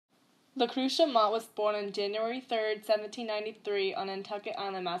Lucretia Mott was born on January 3rd, 1793, on Nantucket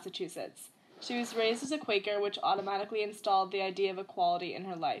Island, Massachusetts. She was raised as a Quaker, which automatically installed the idea of equality in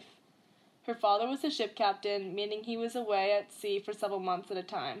her life. Her father was a ship captain, meaning he was away at sea for several months at a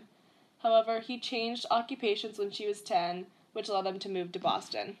time. However, he changed occupations when she was 10, which led him to move to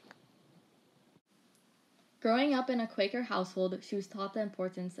Boston. Growing up in a Quaker household, she was taught the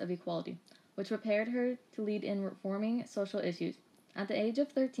importance of equality, which prepared her to lead in reforming social issues. At the age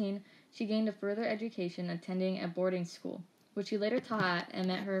of 13, she gained a further education attending a boarding school, which she later taught at and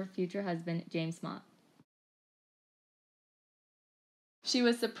met her future husband, James Mott. She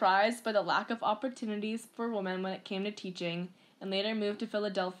was surprised by the lack of opportunities for women when it came to teaching, and later moved to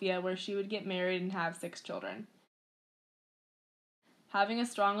Philadelphia, where she would get married and have 6 children. Having a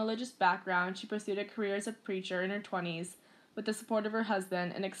strong religious background, she pursued a career as a preacher in her 20s with the support of her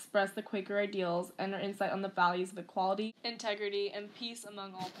husband and expressed the Quaker ideals and her insight on the values of equality, integrity, and peace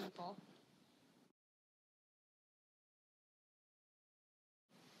among all people.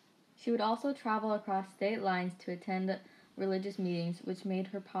 She would also travel across state lines to attend religious meetings, which made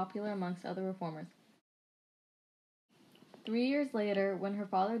her popular amongst other reformers. 3 years later, when her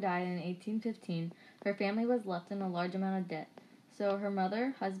father died in 1815, her family was left in a large amount of debt, so her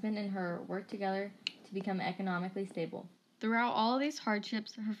mother, husband, and her worked together to become economically stable. Throughout all of these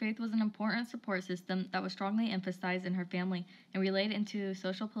hardships, her faith was an important support system that was strongly emphasized in her family and relayed into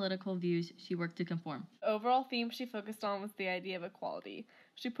social political views she worked to conform. The overall theme she focused on was the idea of equality.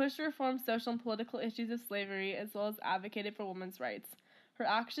 She pushed to reform social and political issues of slavery as well as advocated for women's rights. Her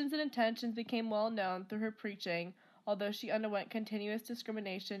actions and intentions became well known through her preaching, although she underwent continuous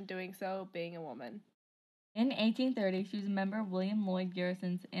discrimination doing so being a woman. In 1830, she was a member of William Lloyd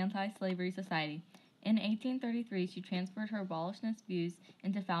Garrison's Anti-Slavery Society. In 1833, she transferred her abolitionist views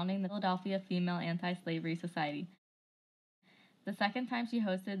into founding the Philadelphia Female Anti-Slavery Society. The second time she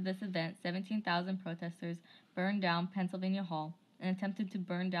hosted this event, 17,000 protesters burned down Pennsylvania Hall and attempted to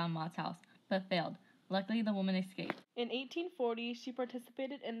burn down Mott's house, but failed. Luckily, the woman escaped. In 1840, she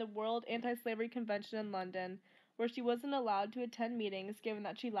participated in the World Anti-Slavery Convention in London, where she wasn't allowed to attend meetings given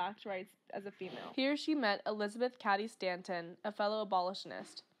that she lacked rights as a female. Here she met Elizabeth Cady Stanton, a fellow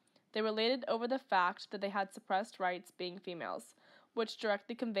abolitionist. They related over the fact that they had suppressed rights being females, which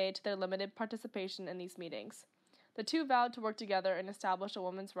directly conveyed to their limited participation in these meetings. The two vowed to work together and establish a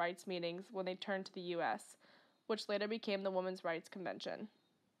women's rights meetings when they turned to the U.S., which later became the Women's Rights Convention.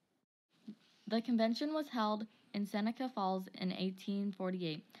 The convention was held in Seneca Falls in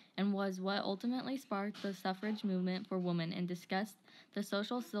 1848 and was what ultimately sparked the suffrage movement for women and discussed the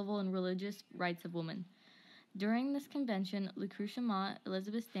social, civil, and religious rights of women. During this convention, Lucretia Mott,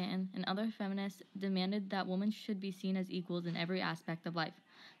 Elizabeth Stanton, and other feminists demanded that women should be seen as equals in every aspect of life,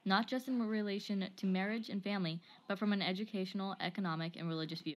 not just in relation to marriage and family, but from an educational, economic, and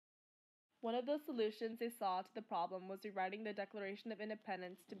religious view. One of those solutions they saw to the problem was rewriting the Declaration of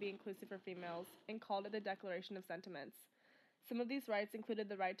Independence to be inclusive for females, and called it the Declaration of Sentiments. Some of these rights included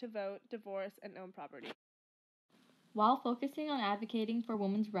the right to vote, divorce, and own property. While focusing on advocating for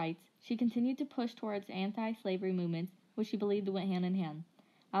women's rights, she continued to push towards anti-slavery movements, which she believed went hand in hand.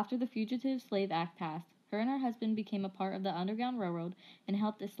 After the Fugitive Slave Act passed, her and her husband became a part of the Underground Railroad and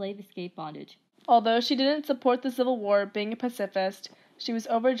helped a slave escape bondage. Although she didn't support the Civil War, being a pacifist, she was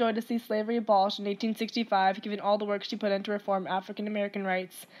overjoyed to see slavery abolished in 1865, given all the work she put in to reform African American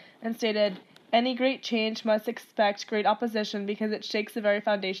rights, and stated, "Any great change must expect great opposition because it shakes the very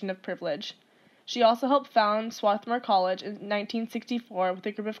foundation of privilege." She also helped found Swarthmore College in 1964 with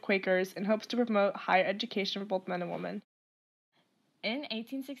a group of Quakers and hopes to promote higher education for both men and women. In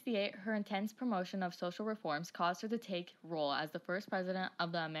 1868, her intense promotion of social reforms caused her to take role as the first president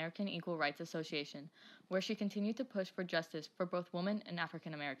of the American Equal Rights Association, where she continued to push for justice for both women and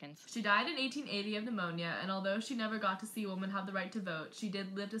African Americans. She died in 1880 of pneumonia, and although she never got to see women have the right to vote, she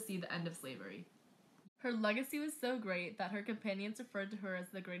did live to see the end of slavery. Her legacy was so great that her companions referred to her as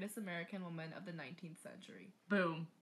the greatest American woman of the 19th century. Boom.